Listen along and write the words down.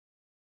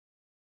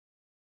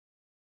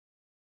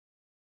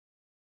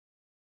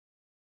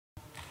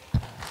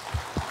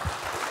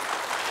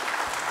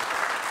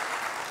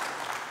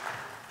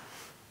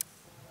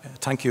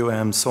Thank you.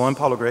 So I'm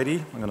Paul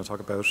O'Grady. I'm going to talk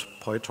about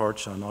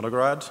PyTorch and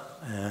Autograd.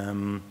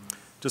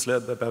 Just a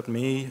little bit about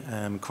me.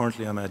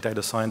 Currently, I'm a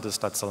data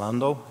scientist at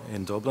Zalando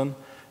in Dublin.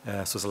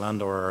 So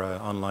Zalando are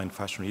an online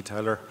fashion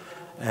retailer.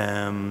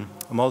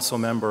 I'm also a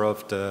member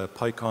of the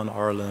PyCon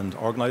Ireland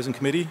Organising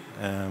Committee.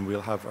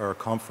 We'll have our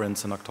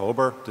conference in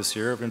October this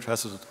year if you're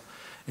interested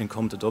in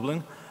coming to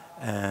Dublin.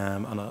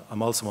 And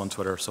I'm also on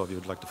Twitter, so if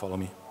you'd like to follow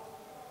me.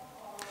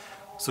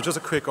 So just a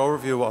quick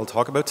overview of what I'll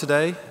talk about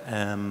today.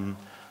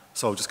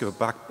 So I'll just give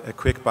a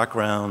quick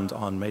background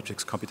on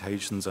matrix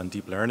computations and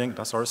deep learning,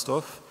 that sort of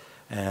stuff.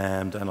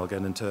 And then I'll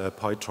get into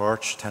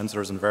PyTorch,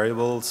 tensors and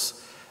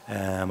variables.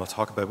 I'll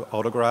talk about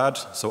Autograd.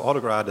 So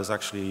Autograd is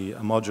actually a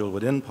module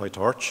within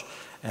PyTorch.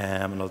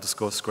 And I'll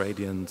discuss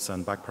gradients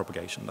and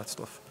backpropagation, that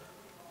stuff.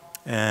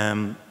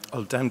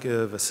 I'll then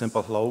give a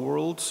simple hello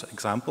world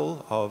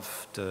example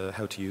of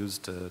how to use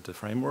the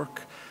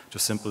framework,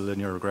 just simple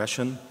linear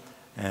regression.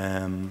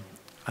 And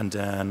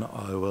then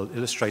I will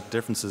illustrate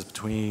differences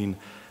between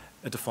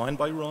a define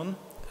by run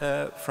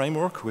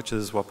framework, which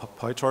is what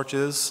PyTorch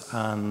is,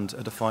 and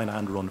a define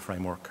and run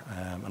framework.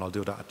 And I'll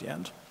do that at the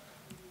end.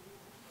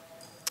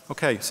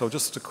 Okay, so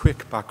just a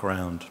quick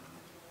background.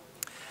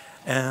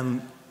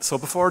 So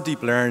before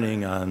deep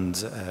learning and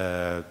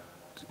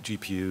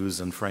GPUs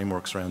and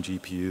frameworks around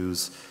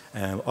GPUs,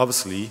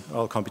 obviously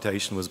all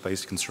computation was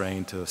basically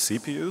constrained to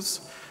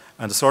CPUs.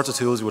 And the sorts of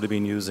tools we would have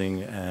been using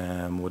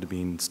would have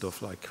been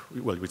stuff like,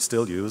 well, we'd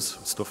still use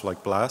stuff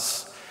like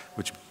BLAS,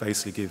 which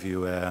basically give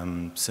you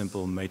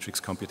simple matrix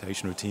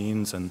computation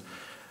routines, and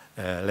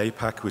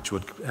LAPACK, which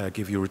would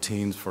give you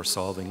routines for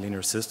solving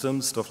linear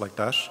systems, stuff like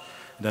that.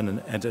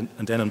 And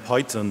then in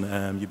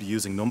Python, you'd be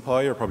using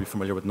NumPy. You're probably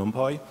familiar with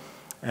NumPy.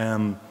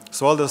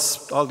 So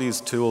all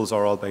these tools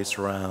are all based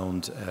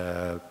around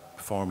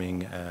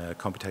performing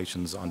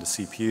computations on the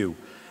CPU.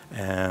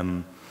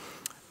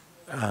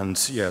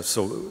 And yeah,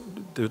 so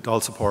they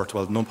all support,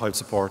 well, NumPy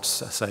supports,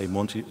 say,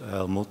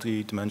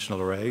 multi-dimensional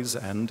arrays,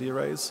 ND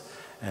arrays.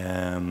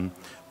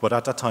 But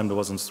at that time, there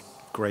wasn't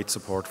great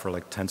support for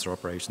like tensor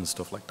operations,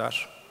 stuff like that.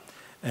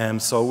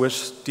 So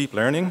with deep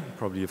learning,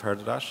 probably you've heard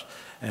of that,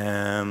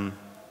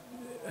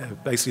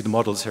 basically the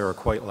models here are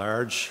quite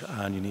large,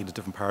 and you need a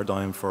different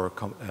paradigm for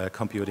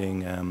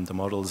computing the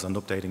models and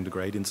updating the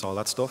gradients, all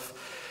that stuff.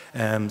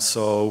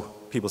 So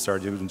people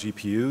started using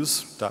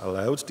GPUs that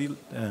allowed,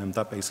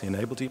 that basically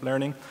enabled deep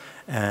learning.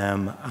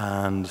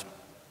 And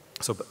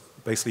so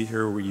basically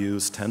here we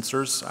use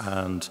tensors,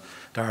 and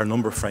there are a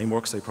number of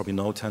frameworks. They probably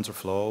know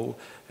TensorFlow,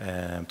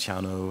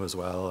 Tiano as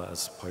well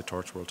as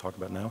PyTorch we'll talk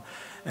about now.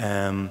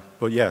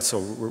 But yeah, so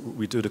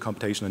we do the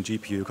computation on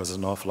GPU because it's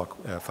an awful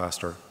lot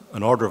faster,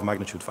 an order of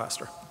magnitude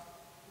faster.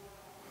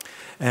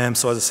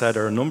 So as I said,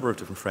 there are a number of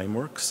different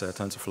frameworks,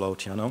 TensorFlow,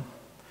 Tiano.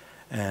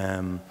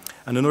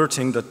 And another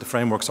thing that the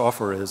frameworks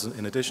offer is,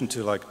 in addition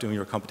to like doing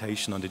your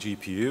computation on the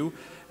GPU,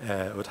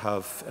 it would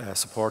have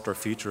support or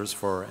features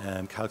for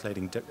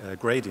calculating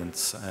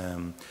gradients,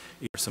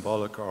 either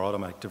symbolic or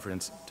automatic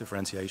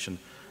differentiation.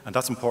 And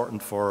that's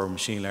important for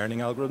machine learning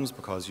algorithms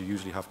because you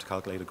usually have to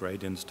calculate a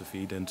gradient to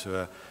feed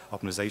into an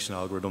optimization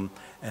algorithm.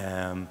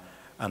 And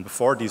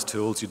before these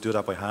tools, you'd do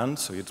that by hand.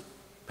 So you'd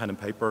pen and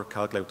paper,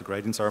 calculate what the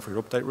gradients are for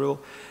your update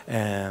rule.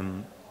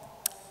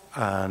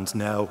 And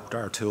now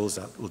there are tools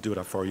that will do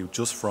that for you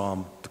just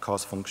from the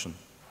cost function.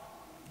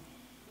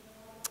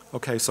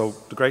 Okay, so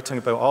the great thing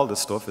about all this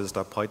stuff is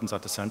that Python's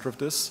at the center of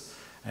this.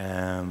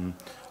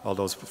 All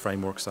those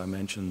frameworks I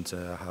mentioned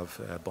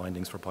have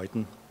bindings for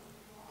Python.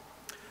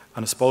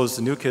 And I suppose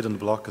the new kid on the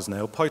block is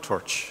now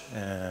PyTorch,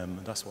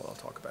 and that's what I'll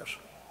talk about.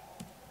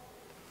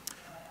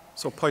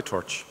 So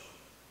PyTorch.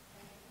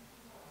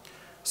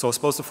 So I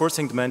suppose the first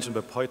thing to mention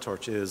about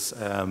PyTorch is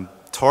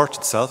Torch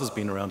itself has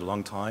been around a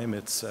long time.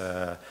 It's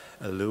a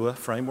Lua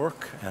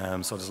framework,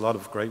 so there's a lot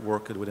of great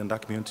work within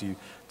that community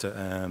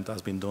that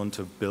has been done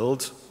to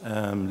build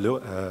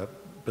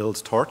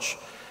Torch.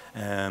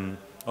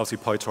 Obviously,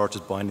 PyTorch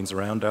has bindings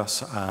around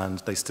that, and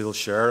they still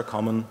share a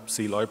common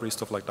C library,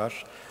 stuff like that.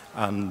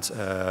 And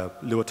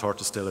Lua Torch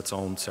is still its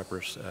own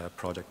separate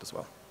project as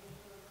well.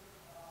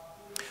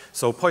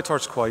 So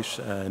PyTorch is quite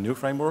a new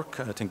framework.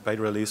 I think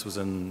beta release was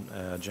in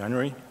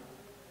January.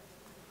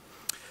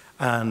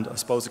 And I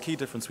suppose the key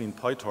difference between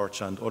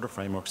PyTorch and other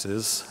frameworks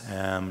is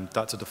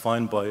that's a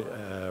define by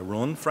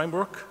run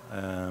framework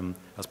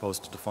as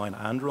opposed to define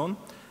and run.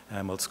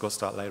 We'll discuss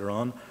that later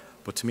on.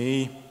 But to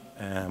me,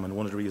 and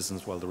one of the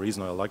reasons, well, the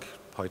reason I like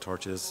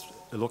PyTorch is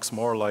it looks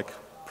more like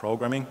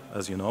programming,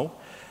 as you know,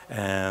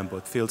 but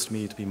it feels to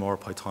me to be more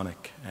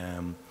Pythonic.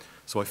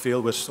 So I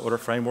feel with other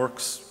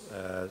frameworks,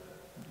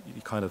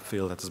 you kind of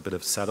feel that there's a bit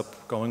of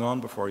setup going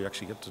on before you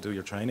actually get to do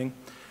your training.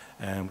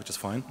 Which is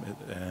fine,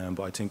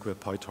 but I think with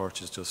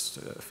PyTorch it just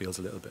feels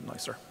a little bit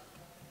nicer.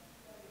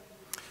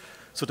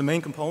 So the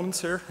main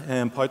components here,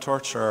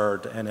 PyTorch are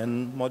the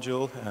NN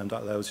module, and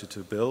that allows you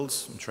to build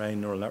and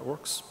train neural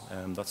networks,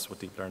 and that's what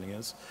deep learning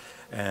is.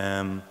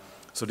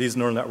 So these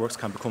neural networks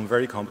can become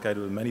very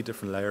complicated with many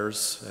different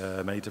layers,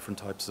 many different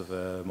types of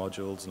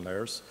modules and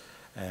layers.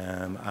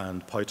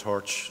 And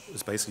PyTorch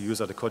is basically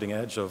used at the cutting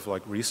edge of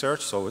like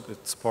research, so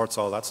it supports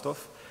all that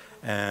stuff.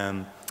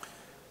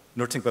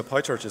 Another thing about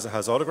PyTorch is it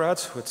has Autograd,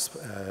 which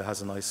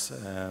has a nice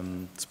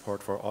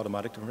support for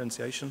automatic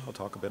differentiation. I'll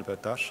talk a bit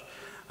about that.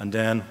 And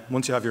then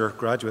once you have your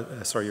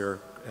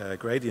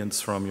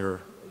gradients from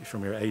your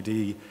AD,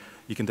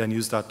 you can then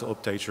use that to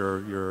update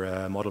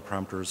your model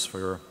parameters for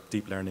your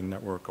deep learning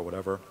network or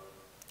whatever,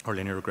 or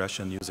linear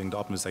regression using the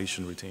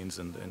optimization routines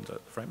in the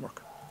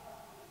framework.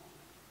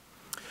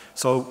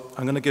 So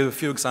I'm going to give a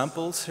few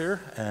examples here,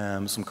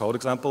 some code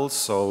examples.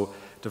 So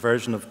the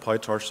version of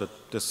PyTorch that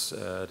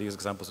these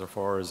examples are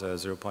for is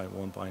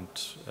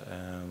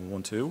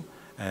 0.1.12,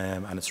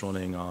 and it's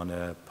running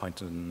on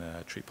Python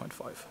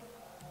 3.5.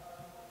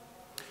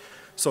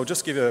 So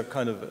just give you a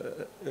kind of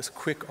a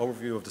quick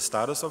overview of the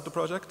status of the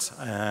project.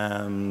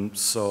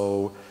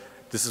 So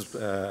this is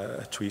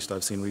a tweet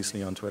I've seen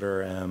recently on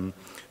Twitter.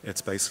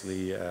 It's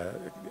basically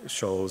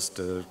shows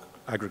the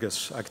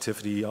aggregate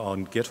activity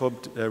on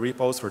GitHub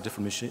repos for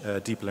different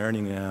deep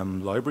learning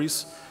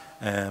libraries.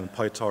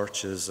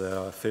 PyTorch is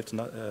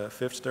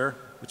fifth there,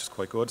 which is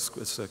quite good.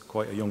 It's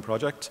quite a young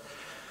project.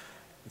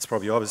 It's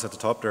probably obvious at the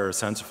top there,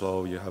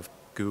 TensorFlow. You have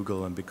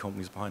Google and big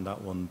companies behind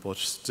that one, but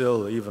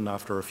still, even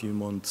after a few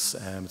months,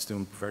 it's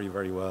doing very,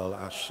 very well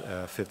at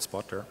fifth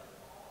spot there.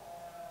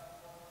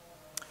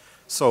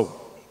 So,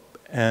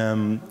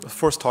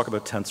 first talk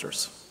about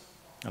tensors,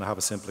 and I have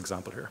a simple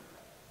example here.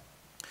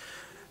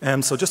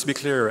 So just to be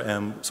clear,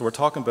 so we're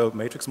talking about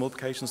matrix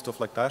multiplication, stuff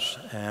like that.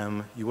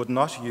 You would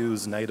not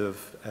use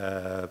native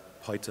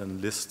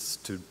Python lists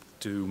to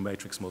do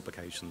matrix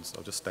multiplications.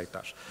 I'll just state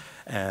that.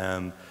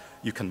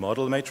 You can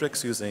model a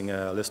matrix using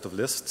a list of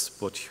lists,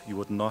 but you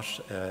would not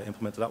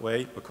implement it that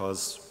way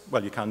because,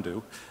 well, you can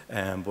do,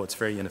 but it's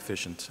very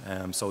inefficient.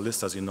 So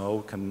lists, as you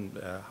know, can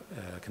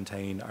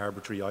contain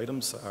arbitrary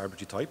items,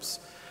 arbitrary types.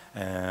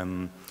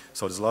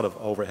 So there's a lot of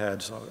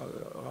overhead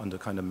on the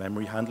kind of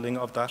memory handling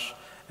of that.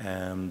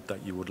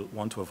 That you would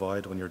want to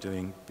avoid when you're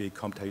doing big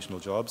computational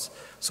jobs.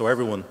 So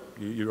everyone,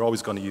 you're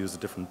always going to use a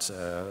different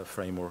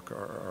framework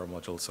or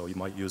module. So you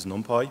might use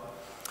NumPy.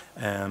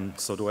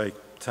 So the way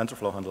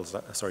TensorFlow handles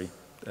that,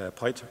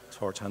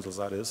 PyTorch handles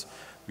that is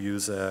we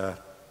use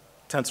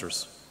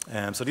tensors.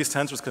 So these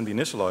tensors can be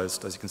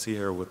initialized, as you can see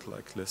here, with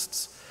like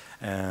lists.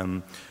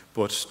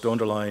 But the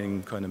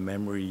underlying kind of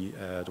memory,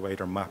 the way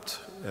they're mapped,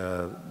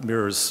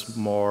 mirrors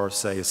more,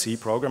 say, a C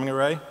programming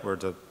array, where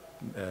the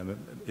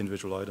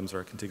individual items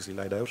are contiguously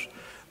laid out,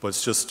 but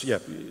it's just, yeah,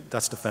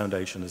 that's the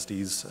foundation, is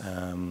these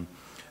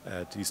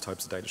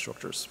types of data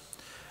structures.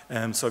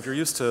 So if you're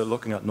used to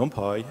looking at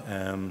NumPy,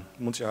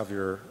 once you have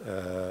your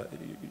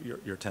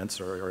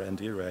tensor or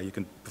ND array, you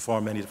can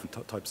perform many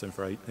different types of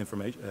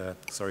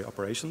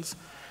operations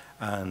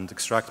and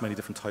extract many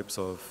different types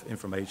of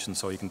information.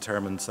 So you can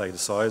determine, say, the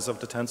size of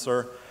the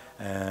tensor.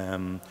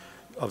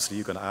 Obviously,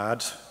 you can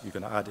add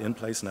in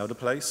place and out of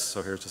place.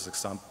 So here's just a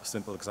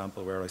simple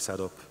example where I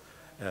set up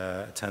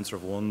a tensor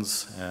of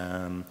ones,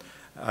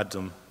 add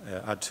two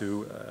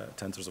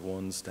tensors of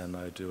ones, then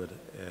I do it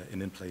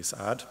in place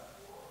add.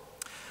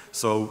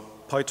 So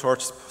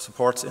PyTorch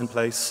supports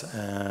in-place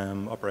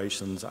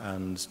operations,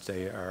 and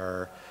they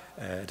are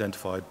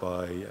identified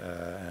by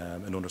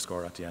an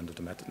underscore at the end of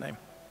the method name.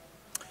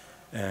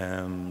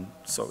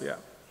 So yeah.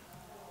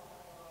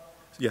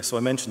 Yeah, so I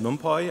mentioned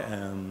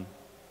NumPy.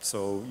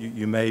 So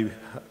you may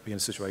be in a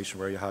situation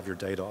where you have your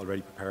data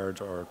already prepared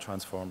or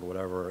transformed or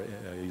whatever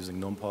using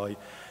NumPy,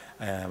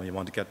 and you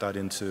want to get that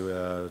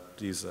into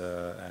these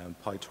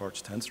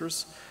PyTorch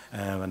tensors.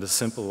 And the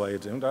simple way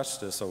of doing that,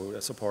 so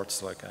it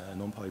supports like a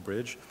NumPy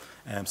bridge.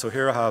 So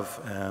here I have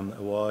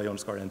a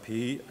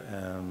y_np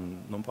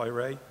NumPy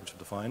array, which I've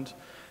defined,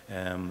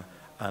 and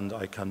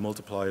I can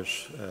multiply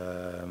it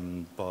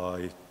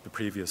by the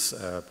previous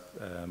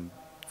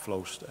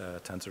float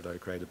tensor that I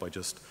created by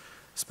just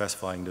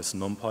specifying this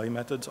NumPy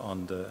method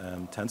on the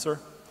tensor,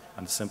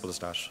 and it's simple as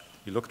that.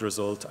 You look at the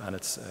result, and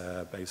it's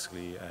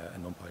basically a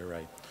NumPy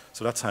array.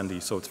 So that's handy.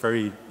 So it's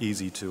very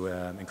easy to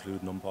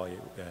include NumPy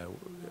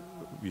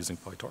using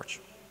PyTorch.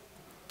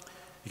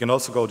 You can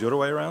also go the other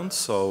way around.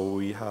 So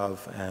we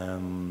have,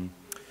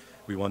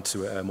 we want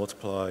to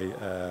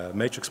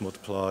matrix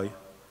multiply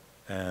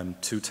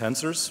two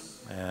tensors.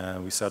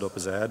 We set up a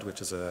Z,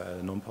 which is a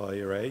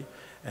NumPy array.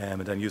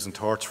 And then using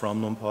torch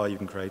from NumPy, you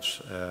can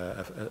create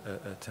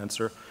a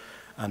tensor,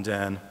 and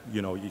then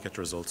you get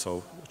the result.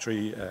 So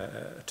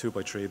 2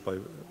 by 3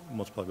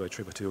 multiplied by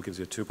 3 by 2 gives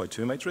you a 2 by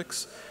 2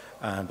 matrix,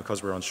 and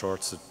because we're on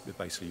shorts,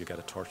 basically you get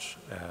a torch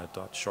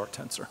dot short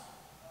tensor.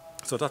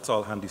 So that's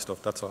all handy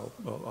stuff. That's all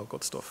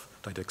good stuff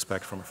that I'd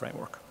expect from a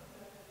framework.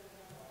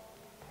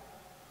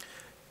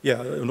 Yeah,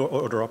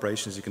 other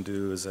operations you can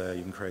do is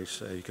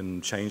you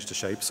can change the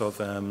shapes of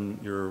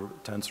your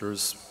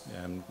tensors,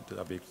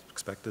 that'd be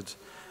expected.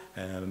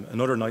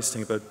 Another nice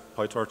thing about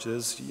PyTorch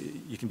is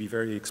you can be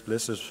very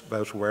explicit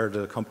about where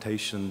the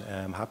computation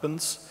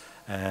happens.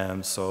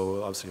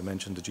 So obviously you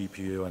mentioned the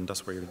GPU, and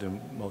that's where you're doing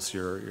most of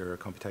your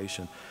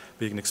computation.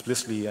 But you can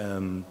explicitly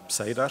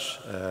say that.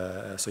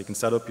 So you can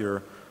set up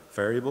your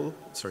variable,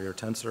 so your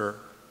tensor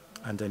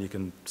and then you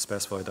can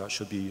specify that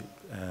should be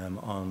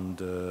on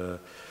the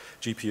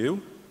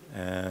GPU.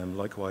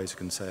 Likewise, you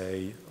can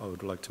say, I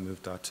would like to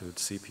move that to the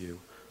CPU.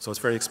 So it's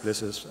very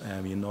explicit.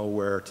 You know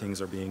where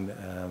things are being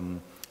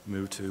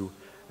moved to.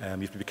 You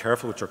have to be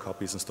careful with your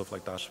copies and stuff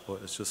like that,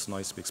 but it's just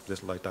nice to be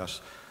explicit like that,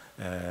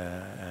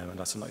 and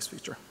that's a nice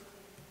feature.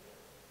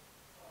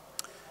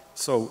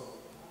 So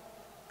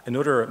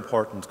another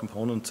important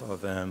component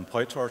of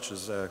PyTorch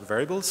is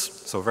variables.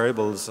 So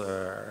variables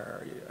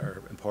are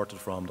imported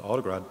from the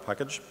Autograd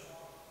package.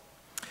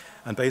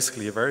 And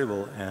basically a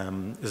variable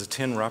is a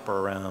thin wrapper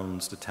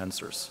around the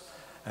tensors.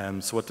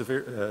 So what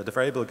the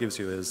variable gives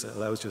you is it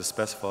allows you to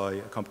specify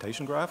a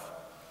computation graph.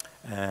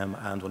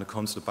 And when it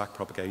comes to the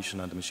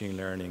backpropagation and the machine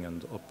learning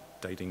and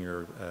updating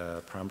your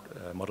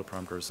model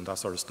parameters and that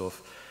sort of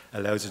stuff, it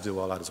allows you to do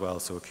all that as well,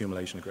 so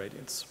accumulation of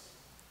gradients.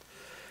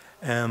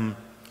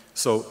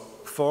 So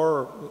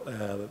for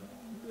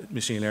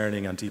machine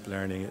learning and deep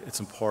learning, it's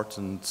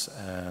important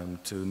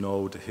to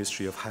know the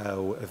history of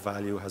how a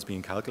value has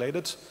been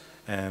calculated.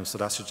 So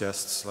that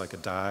suggests like a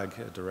DAG,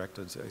 a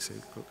directed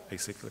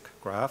acyclic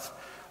graph,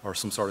 or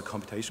some sort of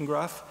computation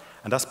graph.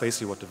 And that's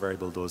basically what the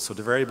variable does. So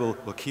the variable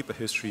will keep a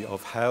history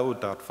of how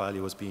that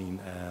value has been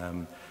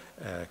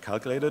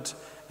calculated,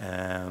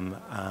 and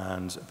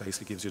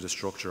basically gives you the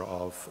structure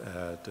of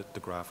the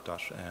graph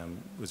that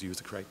was used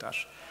to create that.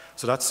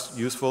 So that's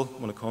useful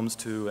when it comes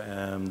to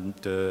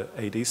the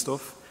AD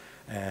stuff,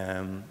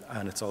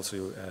 and it's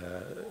also,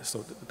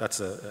 so that's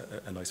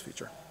a nice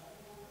feature.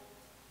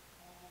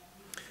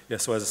 Yeah,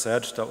 so as I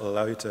said, that will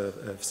allow you to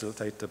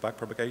facilitate the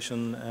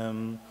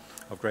backpropagation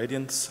of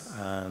gradients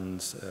and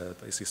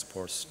basically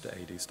supports the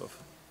AD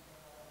stuff.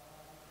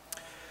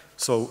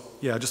 So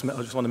yeah, I just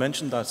want to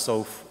mention that.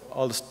 So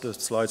all the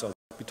slides I'll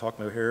be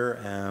talking about here,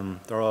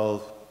 they're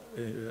all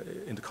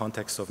in the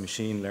context of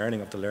machine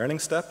learning, of the learning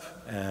step.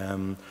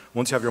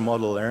 Once you have your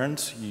model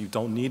learned, you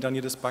don't need any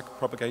of this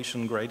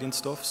backpropagation gradient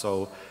stuff.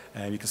 So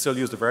you can still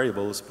use the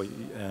variables, but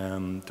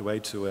the way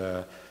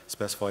to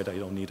specify that you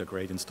don't need a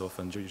gradient stuff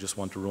and you just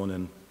want to run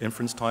in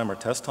inference time or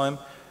test time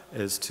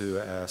is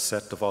to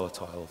set the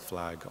volatile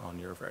flag on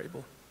your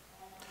variable.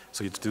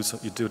 So you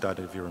do that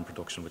if you're in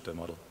production with the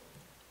model.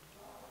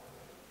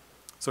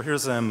 So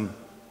here's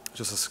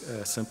just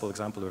a simple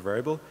example of a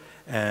variable.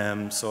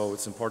 So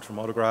it's imported from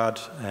Autograd.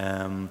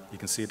 You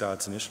can see that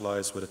it's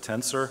initialized with a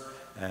tensor.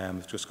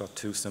 We've just got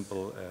two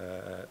simple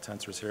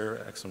tensors here,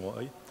 x and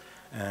y.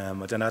 I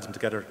then add them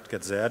together to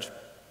get z,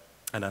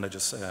 and then I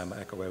just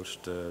echo out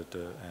the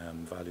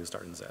values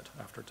that are in z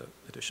after the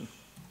addition.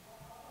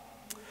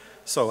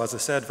 So as I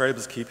said,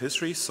 variables keep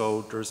history,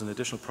 so there's an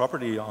additional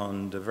property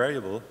on the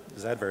variable, the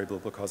z variable,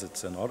 because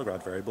it's an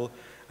Autograd variable,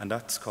 and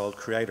that's called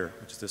creator,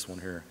 which is this one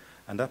here.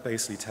 And that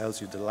basically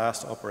tells you the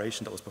last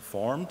operation that was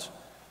performed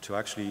to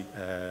actually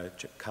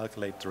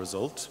calculate the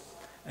result.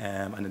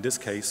 And in this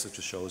case, it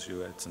just shows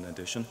you it's an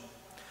addition.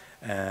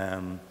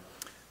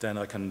 Then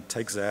I can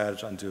take z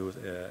and do,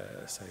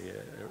 say,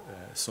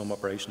 a sum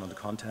operation on the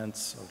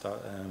contents of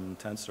that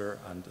tensor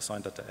and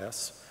assign that to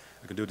s.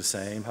 I can do the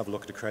same, have a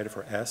look at the creator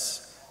for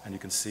s, and you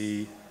can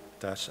see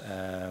that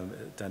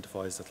it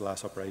identifies that the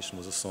last operation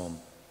was a sum.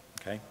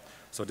 Okay,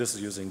 so this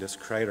is using this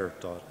creator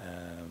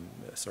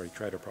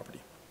creator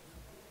property.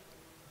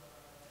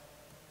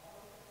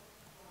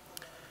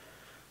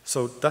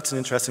 So that's an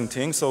interesting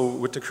thing. So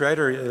with the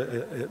creator,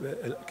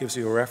 it gives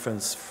you a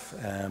reference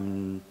for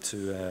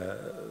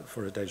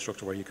a data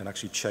structure where you can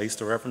actually chase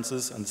the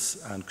references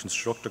and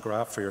construct a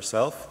graph for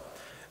yourself.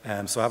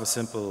 So I have a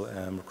simple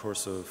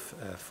recursive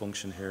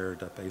function here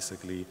that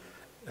basically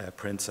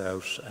prints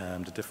out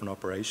the different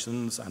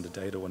operations and the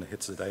data when it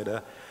hits the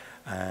data.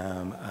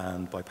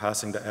 And by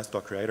passing the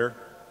s.creator,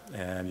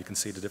 you can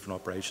see the different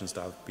operations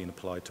that have been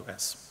applied to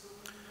s.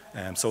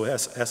 So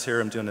S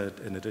here, I'm doing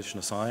an addition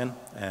assign,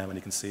 and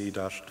you can see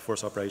that the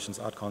first operation is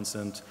add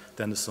constant,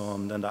 then the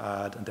sum, then the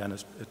add, and then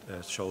it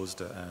shows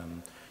the,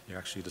 you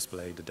actually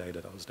display the data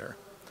that was there.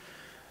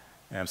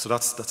 So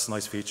that's a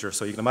nice feature.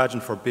 So you can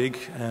imagine for big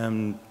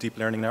deep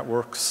learning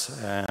networks,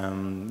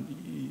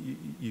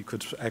 you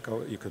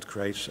could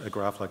create a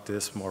graph like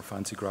this, more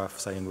fancy graph,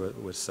 saying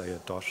with say a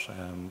dot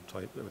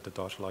type with the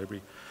dot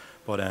library,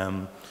 but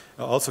it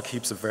also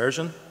keeps a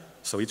version.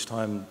 So each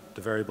time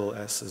the variable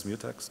s is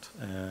mutated,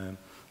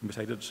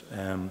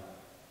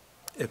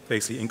 it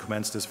basically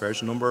increments this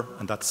version number,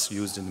 and that's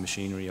used in the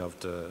machinery of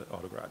the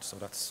Autograd. So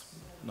that's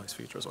a nice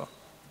feature as well.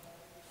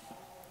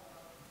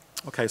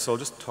 Okay, so I'll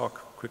just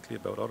talk quickly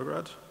about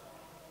Autograd.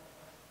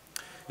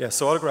 Yeah,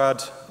 so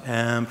Autograd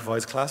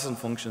provides classes and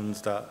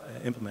functions that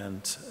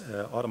implement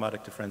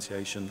automatic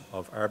differentiation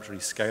of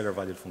arbitrary scalar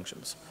valued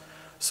functions.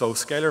 So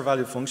scalar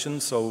valued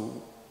functions,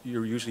 so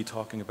you're usually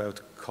talking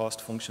about cost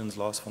functions,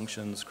 loss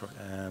functions,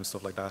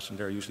 stuff like that, and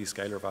they're usually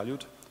scalar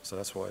valued, so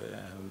that's why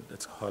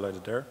it's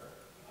highlighted there.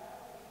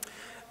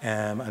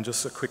 And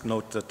just a quick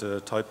note that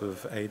the type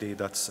of AD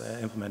that's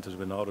implemented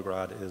with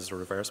Autograd is the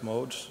reverse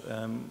mode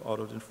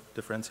auto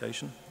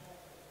differentiation.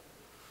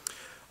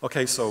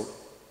 Okay, so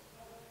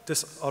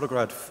this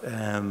Autograd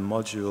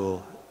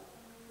module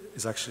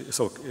is actually,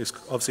 so it's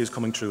obviously it's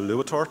coming through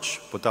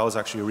PyTorch, but that was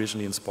actually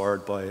originally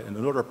inspired by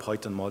another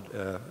Python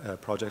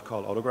project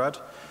called Autograd.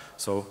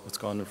 So it's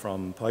gone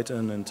from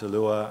Python into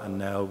Lua and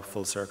now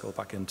full circle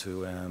back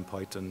into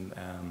Python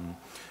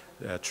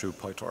through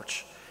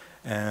PyTorch.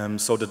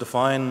 So the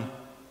define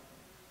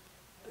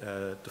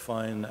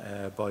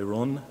by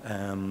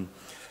run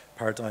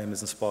paradigm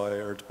is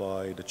inspired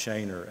by the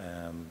chainer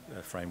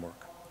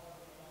framework.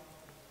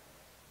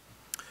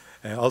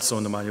 Also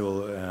in the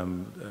manual,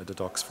 the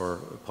docs for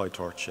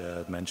PyTorch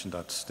mentioned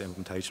that the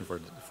implementation for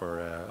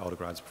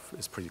Autograd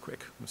is pretty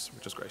quick, which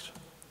is great.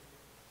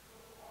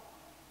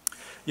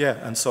 Yeah,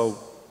 and so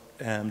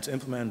to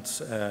implement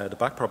the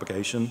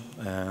backpropagation,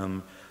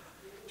 the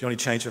only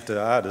change you have to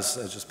add is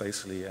just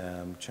basically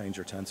change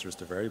your tensors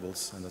to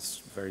variables, and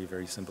that's a very,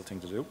 very simple thing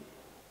to do.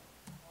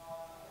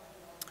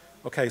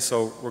 Okay,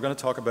 so we're going to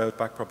talk about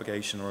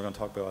backpropagation, we're going to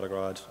talk about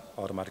Autograd,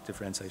 automatic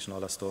differentiation, all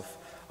that stuff.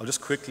 I'll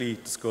just quickly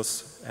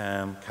discuss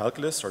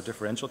calculus or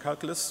differential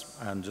calculus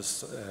and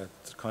just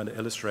to kind of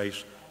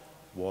illustrate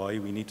why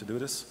we need to do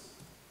this.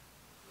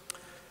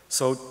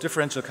 So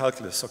differential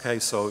calculus, okay,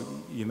 so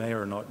you may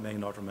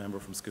not remember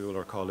from school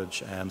or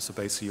college, so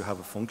basically you have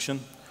a function.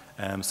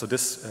 So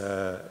this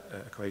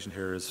equation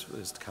here is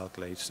to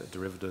calculate a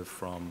derivative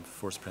from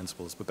first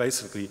principles. But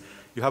basically,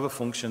 you have a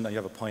function and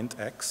you have a point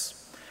x,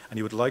 and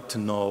you would like to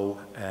know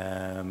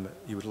the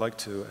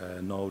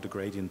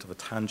gradient of a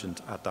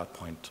tangent at that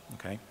point.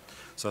 Okay,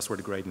 so that's where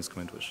the gradients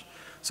come into it.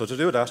 So to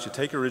do that, you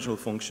take your original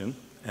function,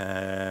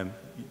 you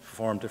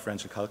perform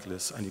differential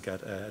calculus, and you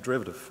get a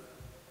derivative.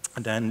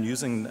 And then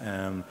using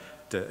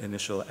the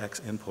initial x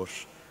input,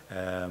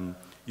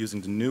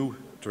 using the new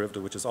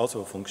derivative, which is also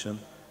a function,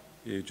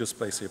 you just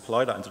basically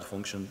apply that into the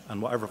function,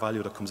 and whatever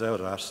value that comes out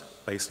of that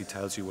basically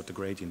tells you what the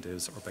gradient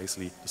is, or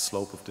basically the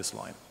slope of this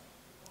line.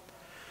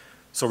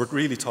 So we're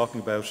really talking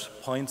about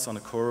points on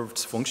a curved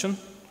function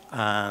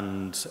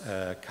and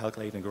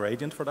calculating a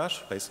gradient for that,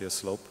 basically a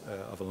slope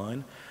of a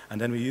line.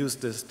 And then we use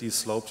these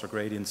slopes or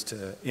gradients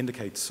to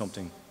indicate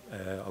something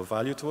of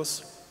value to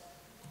us.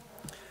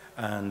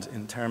 And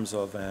in terms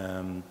of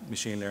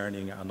machine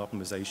learning and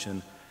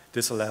optimization,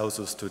 this allows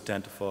us to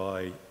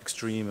identify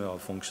extreme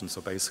of functions,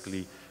 so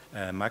basically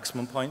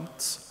maximum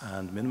points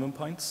and minimum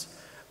points.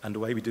 And the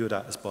way we do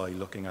that is by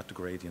looking at the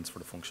gradients for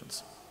the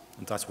functions.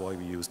 And that's why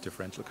we use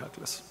differential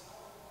calculus.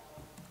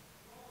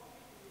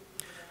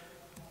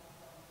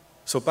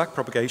 So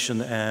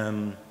backpropagation,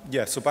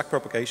 so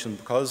backpropagation,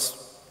 because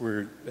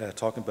we're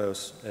talking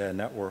about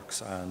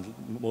networks and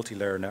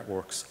multi-layer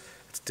networks,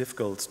 it's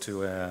difficult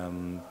to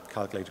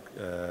calculate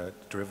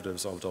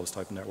derivatives of those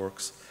type of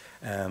networks.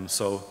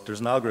 So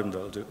there's an algorithm that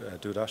will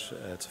do that.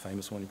 It's a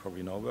famous one, you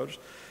probably know about it.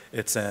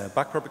 It's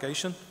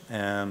backpropagation.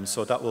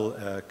 So that will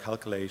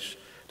calculate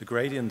the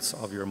gradients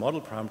of your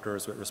model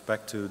parameters with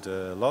respect to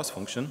the loss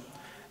function,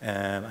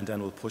 and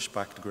then we'll push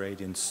back the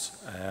gradients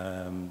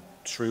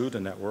through the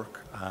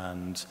network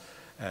and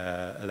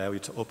allow you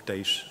to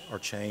update or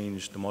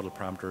change the model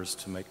parameters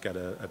to get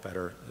a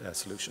better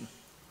solution.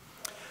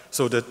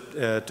 So the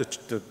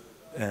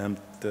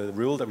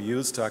rule that we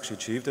use to actually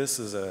achieve this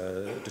is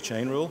the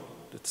chain rule.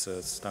 It's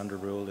a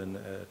standard rule in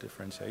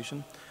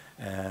differentiation.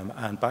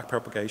 And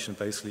backpropagation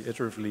basically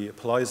iteratively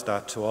applies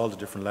that to all the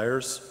different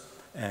layers.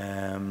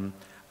 And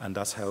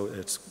that's how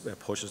it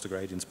pushes the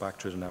gradients back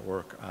through the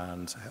network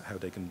and how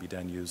they can be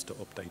then used to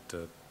update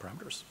the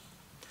parameters.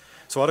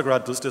 So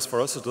Autograd does this for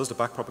us. It does the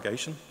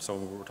backpropagation. So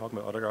when we're talking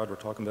about Autograd, we're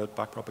talking about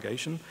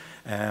backpropagation.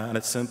 And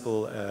it's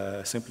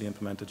simply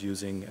implemented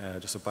using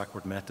just a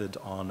backward method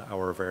on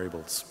our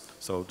variables.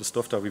 So the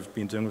stuff that we've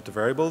been doing with the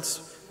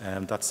variables,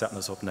 that's setting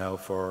us up now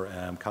for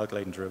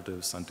calculating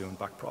derivatives and doing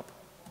backprop.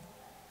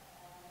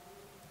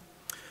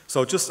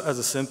 So just as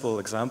a simple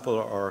example,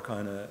 or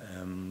kind of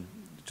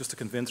just to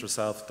convince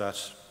yourself that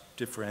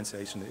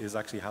differentiation is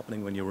actually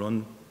happening when you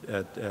run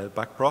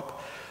backprop,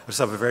 I just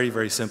have a very,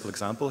 very simple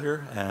example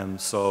here.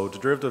 So the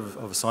derivative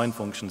of a sine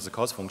function is a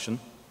cos function,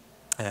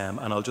 and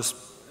I'll just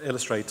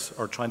illustrate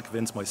or try and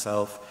convince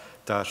myself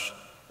that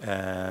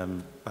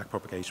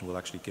backpropagation will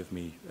actually give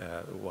me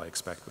what I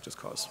expect, which is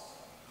cos.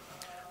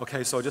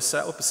 Okay, so I just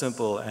set up a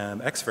simple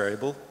x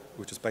variable,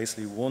 which is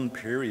basically one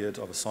period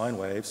of a sine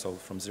wave, so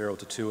from 0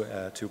 to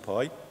 2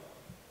 pi,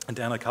 and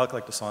then I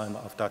calculate the sine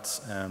of that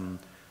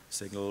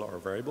signal or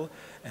variable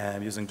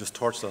using just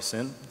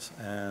torch.sin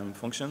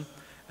function,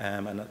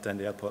 and then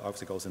the output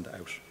obviously goes into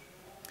out.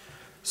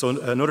 So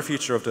another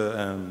feature of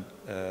the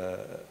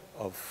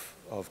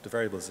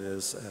variables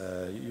is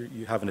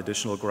you have an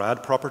additional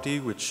grad property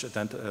which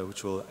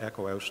will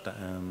echo out the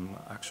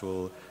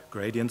actual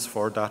gradients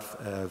for that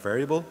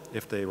variable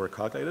if they were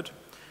calculated.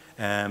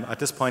 At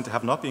this point they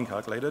have not been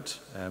calculated,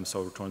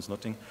 so it returns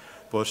nothing.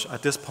 But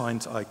at this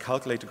point I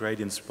calculate the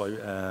gradients by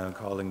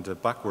calling the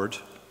backward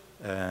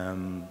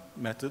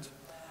method,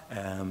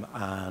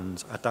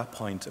 and at that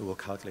point it will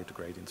calculate the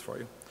gradients for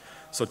you.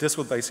 So this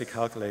will basically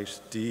calculate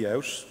d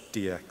out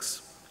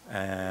dx.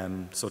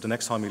 So the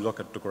next time you look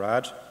at the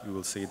grad, you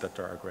will see that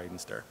there are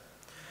gradients there.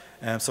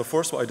 So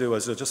first what I do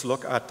is I just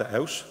look at the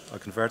out. I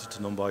convert it to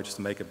NumPy just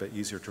to make it a bit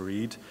easier to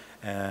read.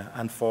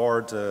 And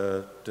for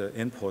the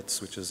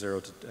inputs, which is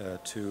 0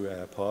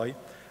 to pi,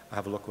 I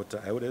have a look what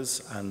the out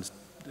is, and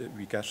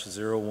we get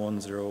 0,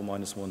 1, 0,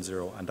 minus 1,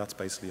 0, and that's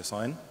basically a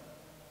sign.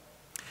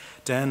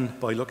 Then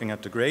by looking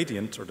at the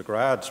gradient, or the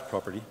grad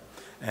property,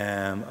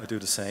 I do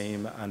the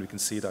same, and we can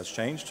see that's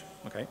changed,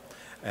 okay?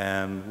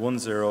 1,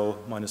 0,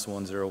 minus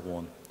 1, 0,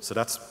 1. So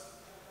that's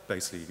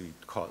basically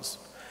cos.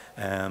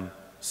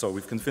 So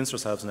we've convinced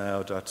ourselves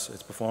now that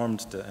it's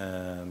performed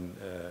the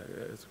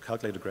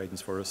calculated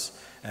gradients for us,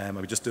 and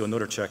we just do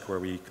another check where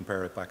we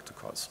compare it back to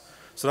cos.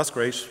 So that's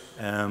great.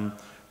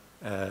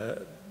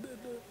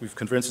 We've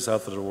convinced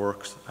ourselves that it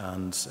works,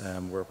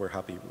 and we're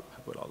happy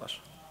with all that.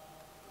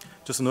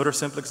 Just another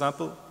simple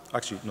example.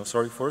 Actually, no,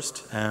 sorry,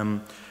 first.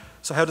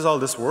 So how does all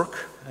this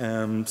work?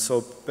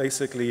 So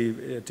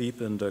basically,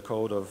 deep in the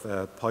code of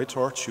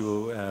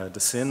PyTorch, the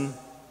sin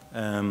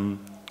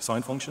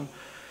sine function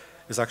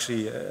is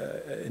actually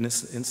an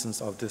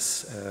instance of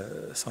this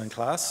sine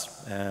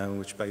class,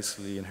 which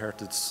basically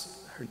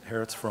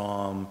inherits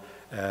from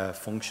a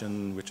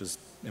function which is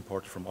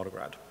imported from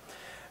Autograd.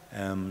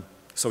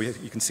 So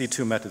you can see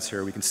two methods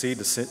here. We can see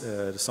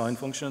the sine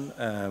function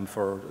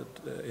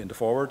in the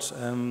forward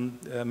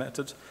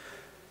method,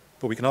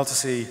 but we can also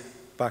see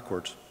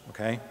backward,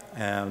 okay?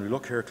 And we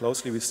look here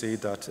closely, we see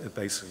that it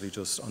basically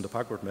just, on the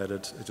backward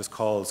method, it just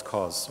calls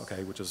cos,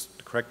 okay, which is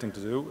the correct thing to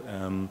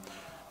do.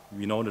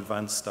 We know in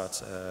advance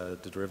that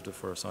the derivative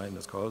for sine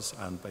is cos,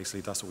 and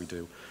basically that's what we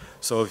do.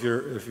 So if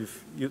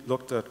you've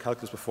looked at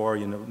calculus before,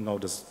 you know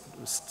there's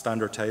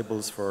standard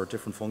tables for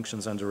different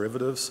functions and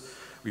derivatives.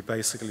 We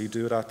basically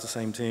do that, the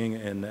same thing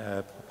in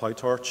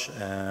PyTorch,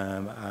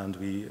 and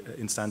we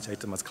instantiate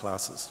them as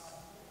classes.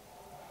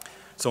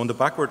 So in the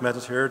backward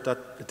method here,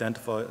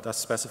 that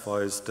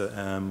specifies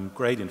the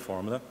gradient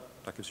formula.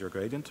 That gives you a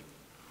gradient.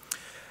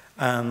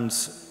 And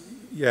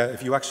yeah,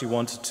 if you actually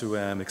wanted to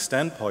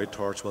extend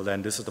PyTorch, well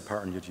then this is the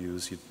pattern you'd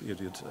use.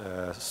 You'd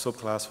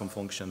subclass from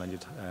function, and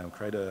you'd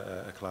create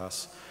a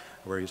class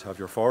where you'd have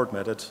your forward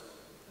method,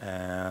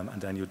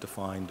 and then you'd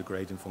define the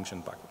gradient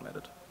function backward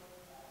method.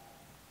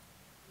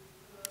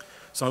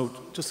 So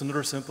just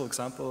another simple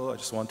example. I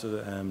just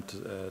wanted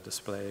to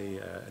display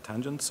a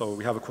tangent. So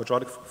we have a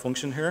quadratic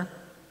function here.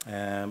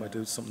 I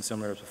do something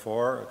similar to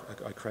before.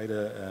 I create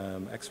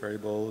a x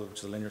variable, which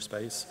is a linear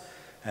space.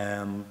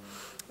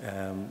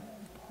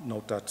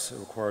 Note that it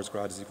requires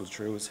grad is equal to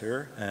true is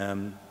here.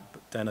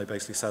 But then I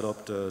basically set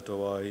up the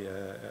y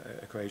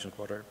equation,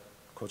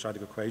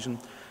 quadratic equation.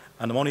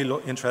 And I'm only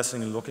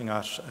interested in looking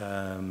at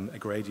a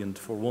gradient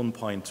for one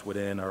point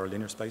within our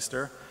linear space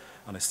there.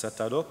 And I set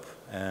that up.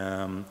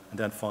 And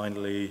then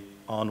finally,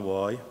 on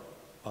y,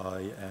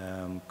 I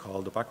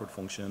call the backward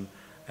function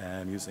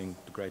using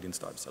the gradients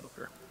that I've set up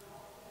here.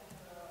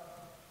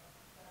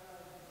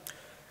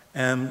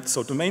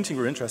 So the main thing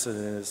we're interested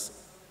in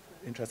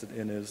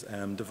is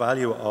the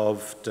value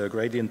of the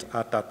gradient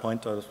at that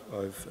point that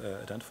I've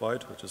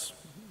identified, which is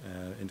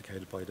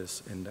indicated by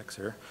this index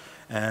here.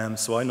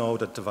 So I know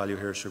that the value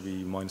here should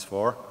be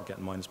 -4. I'm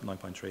getting minus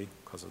 9.3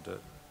 because of the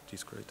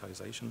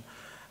discretization.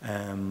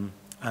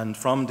 And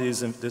from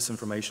this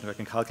information, I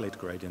can calculate the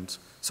gradient.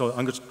 So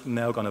I'm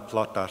now going to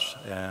plot that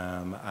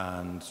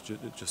and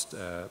just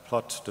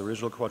plot the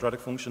original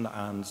quadratic function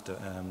and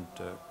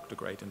the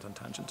gradient and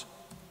tangent.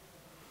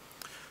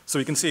 So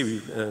you can see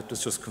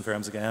this just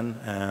confirms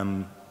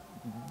again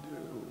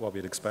what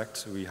we'd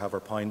expect. We have our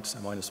point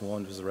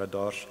 -1, which is a red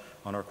dot,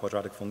 on our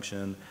quadratic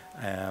function,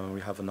 and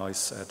we have a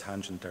nice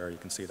tangent there. You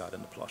can see that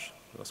in the plot.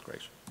 So that's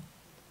great.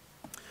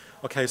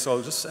 Okay, so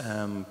I'll just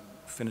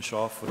finish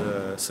off with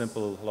a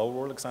simple hello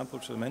world example,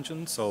 which I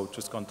mentioned. So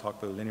just going to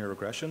talk about linear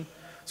regression.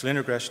 So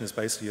linear regression is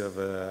basically you have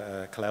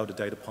a cloud of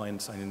data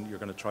points, and you're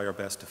going to try your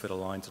best to fit a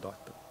line to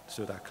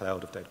that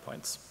cloud of data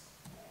points.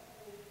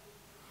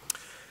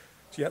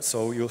 Yeah,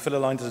 so you'll fit a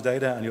line to the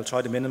data, and you'll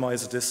try to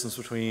minimize the distance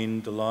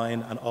between the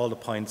line and all the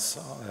points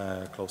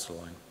close to the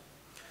line.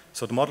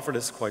 So the model for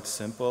this is quite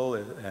simple,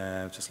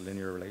 just a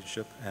linear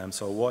relationship.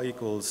 So y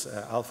equals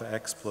alpha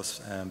x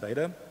plus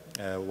beta.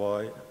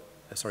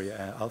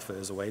 Alpha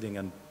is a weighting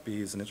and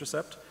b is an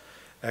intercept.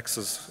 X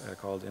is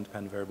called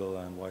independent variable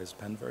and y is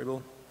dependent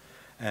variable.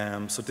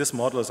 So this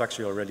model is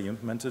actually already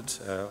implemented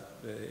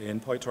in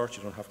PyTorch.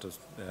 You don't have to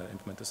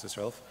implement this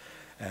yourself.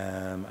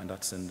 And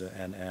that's in the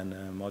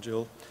NN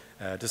module.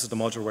 This is the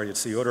module where you'd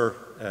see other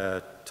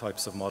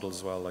types of models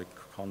as well, like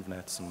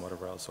convnets and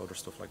whatever else, other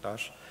stuff like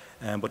that.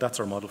 But that's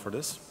our model for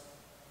this.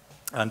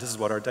 And this is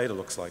what our data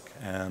looks like.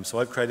 So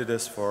I've created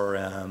this for,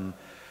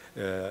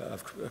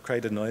 I've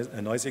created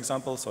a noisy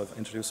example, so I've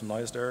introduced some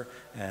noise there.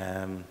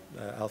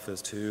 Alpha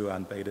is 2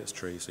 and beta is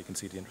 3, so you can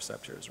see the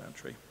intercept here is around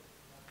 3.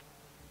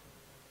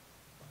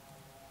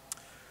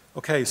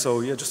 Okay,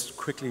 so yeah, just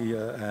quickly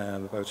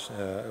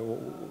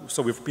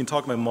so we've been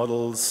talking about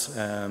models,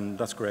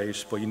 that's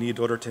great, but you need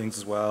other things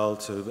as well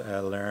to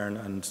learn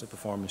and to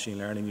perform machine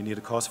learning. You need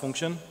a cost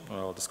function,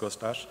 I'll discuss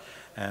that,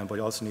 but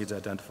you also need to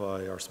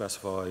identify or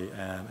specify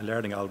a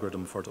learning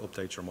algorithm to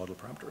update your model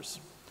parameters.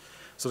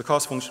 So the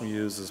cost function we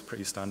use is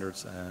pretty standard,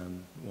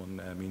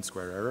 one mean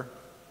square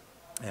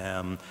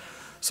error.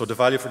 So the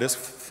value for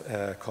this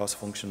cost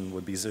function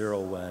would be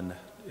 0 when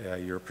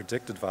your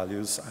predicted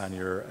values and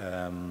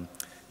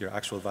your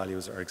actual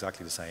values are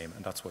exactly the same,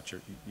 and that's what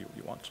you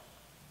want.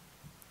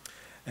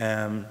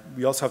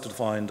 We also have to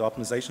define the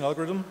optimization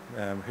algorithm.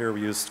 Here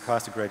we use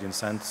stochastic gradient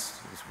descent.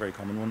 It's a very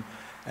common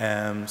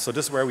one. So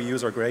this is where we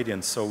use our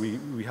gradients. So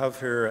we have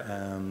here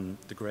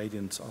the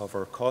gradient of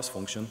our cost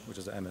function, which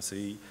is the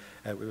MSE,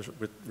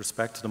 with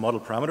respect to the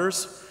model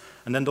parameters.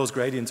 And then those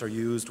gradients are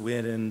used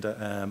within the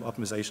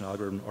optimization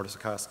algorithm or the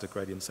stochastic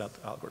gradient descent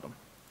algorithm.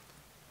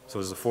 So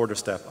there's a further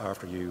step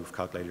after you've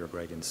calculated your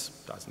gradients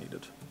as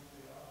needed.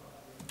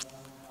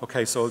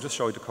 Okay, so I'll just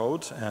show you the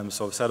code.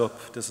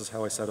 This is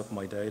how I set up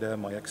my data,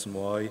 my X and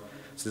Y.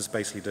 So this is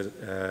basically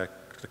the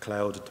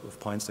cloud of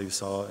points that you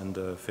saw in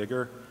the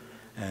figure.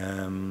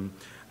 And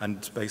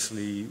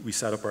basically, we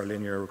set up our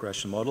linear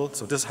regression model.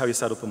 So this is how you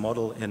set up a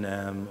model in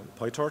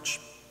PyTorch.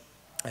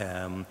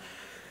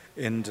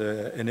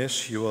 In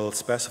it, you will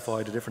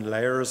specify the different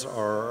layers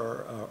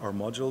or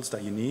modules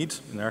that you need.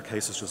 In our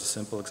case, it's just a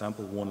simple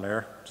example, one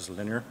layer, just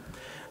linear.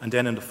 And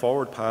then in the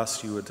forward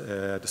pass, you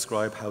would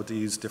describe how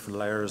these different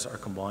layers are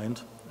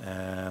combined.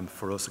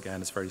 For us,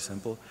 again, it's very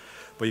simple.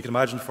 But you can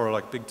imagine for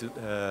like big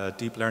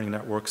deep learning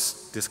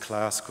networks, this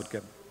class could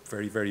get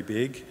very, very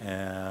big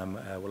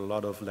with a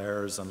lot of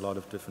layers and a lot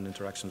of different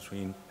interactions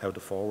between how the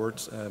forward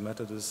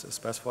method is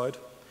specified.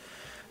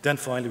 Then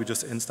finally, we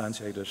just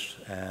instantiate it,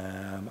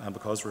 and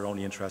because we're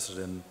only interested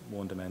in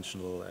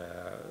one-dimensional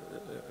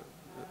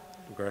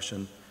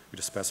regression, we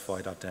just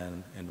specify that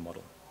then in the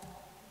model.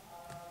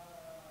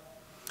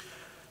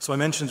 So I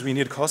mentioned we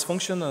need a cost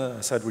function. I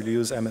said we'll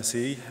use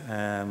MSE.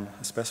 I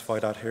specify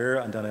that here,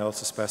 and then I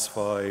also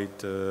specified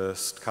the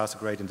stochastic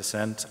gradient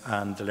descent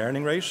and the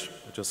learning rate.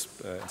 I just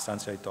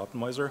instantiate the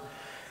optimizer.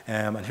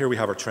 And here we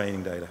have our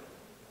training data.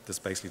 This is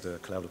basically the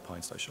cloud of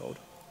points I showed.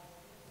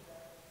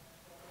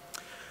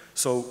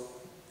 So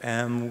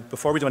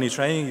before we do any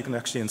training, you can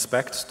actually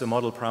inspect the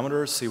model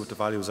parameters, see what the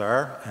values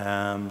are.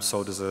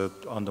 So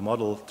on the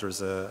model,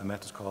 there's a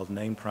method called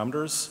name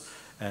parameters.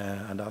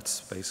 And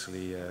that's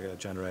basically a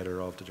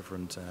generator of the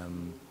different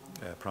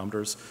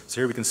parameters.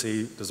 So here we can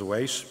see there's a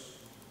weight,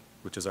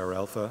 which is our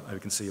alpha, and we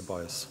can see a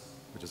bias,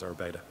 which is our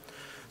beta.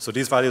 So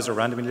these values are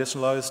randomly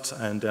initialized,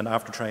 and then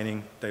after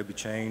training, they'll be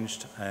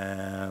changed,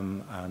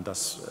 and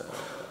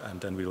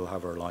then we will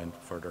have our line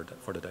for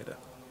the data.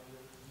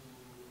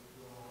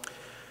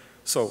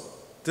 So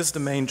this is the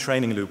main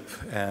training loop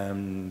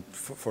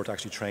for to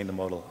actually train the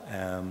model.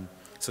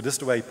 So this is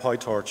the way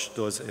PyTorch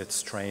does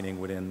its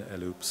training within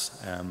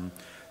loops.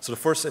 So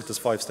there's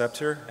 5 steps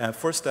here.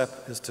 First step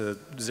is to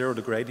zero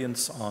the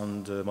gradients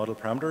on the model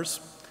parameters.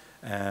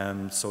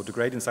 So the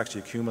gradients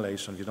actually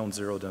accumulate, and if you don't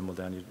zero them, well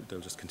then they'll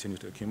just continue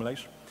to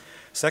accumulate.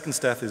 Second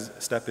step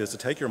is to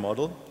take your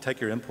model, take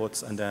your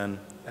inputs, and then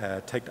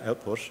take the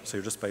output. So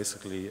you're just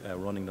basically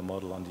running the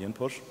model on the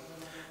input.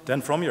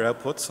 Then from your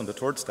outputs, on the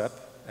third step,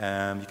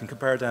 you can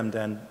compare them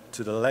then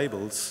to the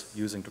labels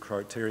using the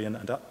criterion,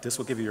 and this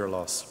will give you your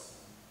loss.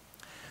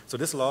 So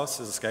this loss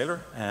is a scalar.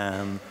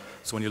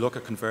 So when you look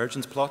at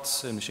convergence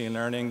plots in machine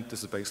learning,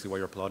 this is basically why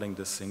you're plotting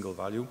this single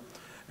value.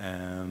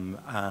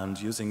 And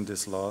using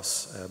this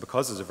loss,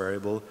 because it's a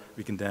variable,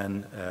 we can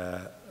then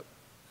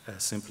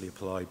simply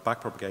apply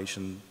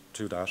backpropagation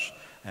to that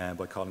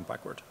by calling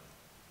backward.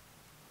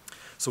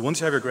 So once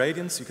you have your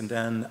gradients, you can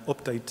then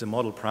update the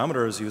model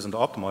parameters using the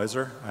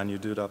optimizer, and you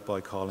do that by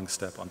calling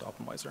step on the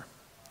optimizer.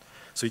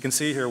 So you can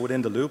see here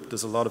within the loop,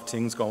 there's a lot of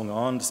things going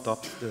on.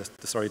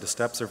 The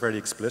steps are very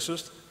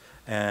explicit.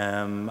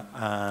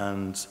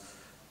 And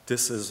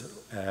this is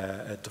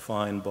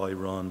defined by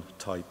run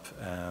type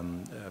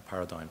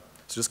paradigm.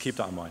 So just keep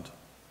that in mind.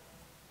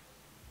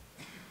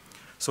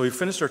 So we've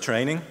finished our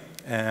training.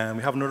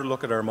 We have another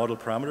look at our model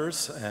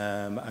parameters,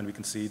 and we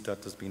can see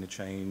that there's been a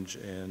change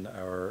in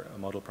our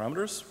model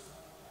parameters.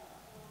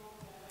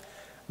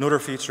 Another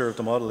feature of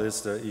the model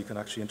is that you can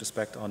actually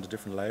introspect on the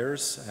different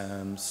layers.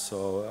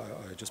 So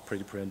I just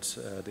pre-print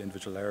the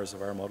individual layers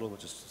of our model,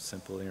 which is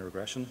simple linear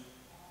regression.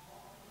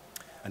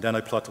 And then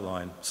I plot the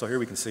line. So here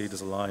we can see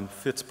there's a line,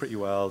 fits pretty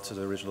well to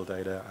the original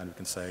data, and we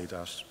can say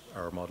that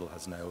our model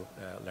has now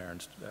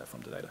learned from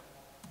the data.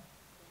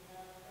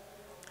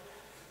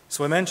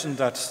 So I mentioned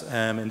that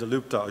in the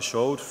loop that I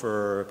showed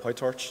for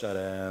PyTorch that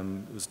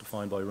it was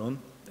defined by run.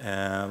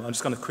 I'm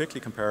just going to quickly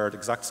compare the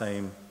exact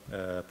same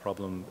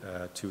problem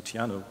to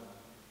Theano,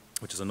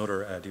 which is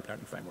another deep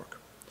learning framework.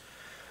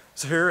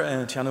 So here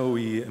in Theano,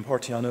 we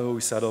import Theano, we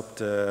set up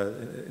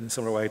in a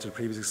similar way to the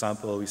previous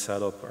example, we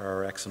set up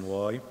our X and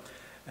Y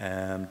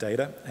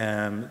data.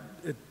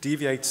 It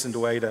deviates in the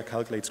way that it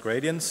calculates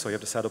gradients, so you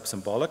have to set up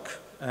symbolic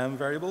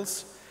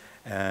variables.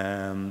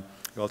 You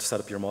also set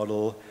up your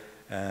model.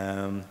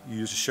 You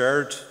use a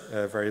shared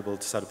variable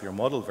to set up your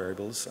model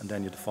variables, and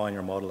then you define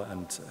your model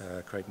and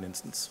create an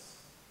instance.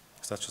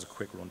 So that's just a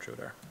quick run through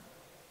there.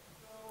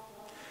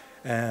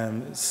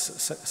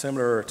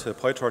 Similar to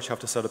PyTorch, you have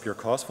to set up your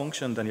cost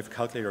function, then you have to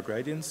calculate your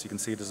gradients. You can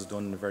see this is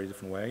done in a very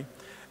different way.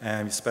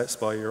 You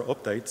specify your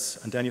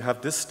updates, and then you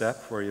have this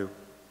step where you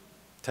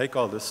take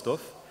all this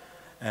stuff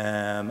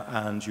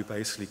and you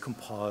basically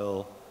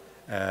compile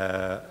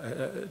all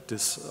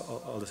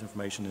this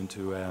information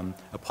into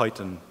a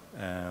Python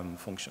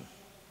function.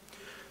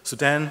 So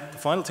then the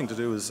final thing to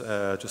do is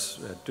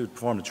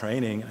perform the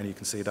training, and you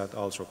can see that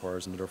also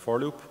requires another for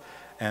loop.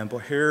 But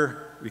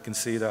here we can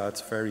see that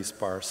it's very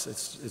sparse.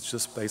 It's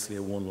just basically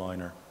a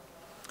one-liner.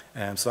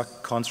 So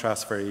that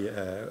contrasts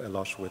a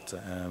lot with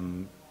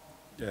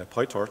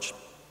PyTorch.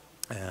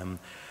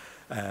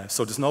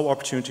 So there's no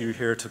opportunity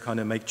here to kind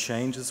of make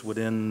changes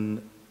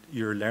within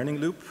your learning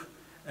loop.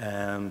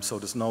 So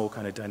there's no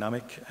kind of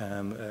dynamic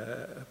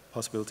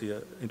possibility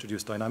to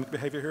introduce dynamic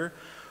behavior here.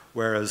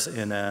 Whereas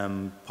in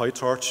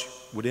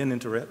PyTorch, within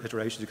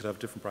iterations, you could have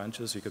different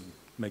branches. You could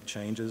make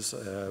changes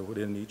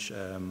within each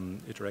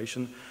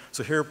iteration.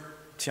 So here,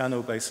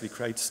 Tiano basically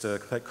creates the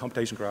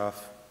computation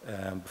graph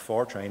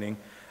before training,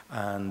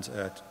 and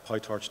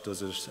PyTorch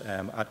does it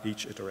at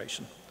each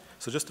iteration.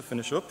 So just to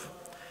finish up,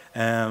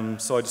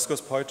 so I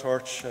discussed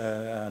PyTorch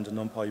and the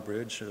NumPy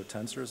bridge,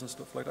 tensors and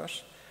stuff like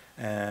that.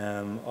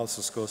 Also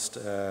discussed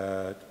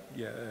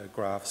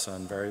graphs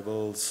and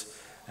variables,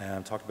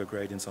 talked about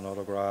gradients on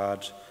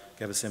Autograd,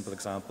 gave a simple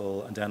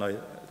example, and then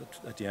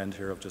at the end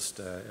here I've just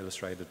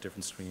illustrated the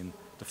difference between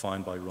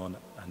define by run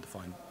and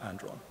define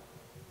and run.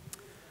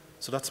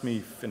 So that's me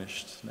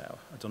finished now.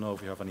 I don't know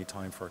if you have any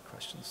time for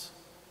questions.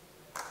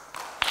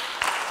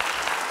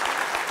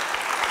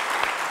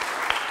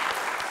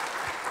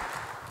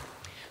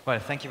 Well,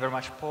 thank you very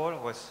much, Paul.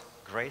 It was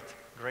great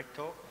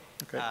talk.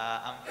 Okay.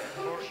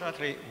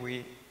 Unfortunately,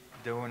 we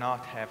do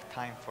not have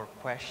time for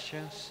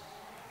questions.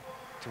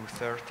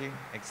 2:30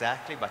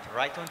 exactly, but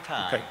right on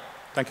time. Okay.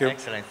 Thank you.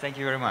 Excellent. Thank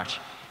you very much.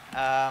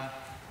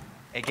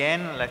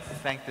 Again, let's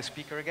thank the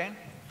speaker again.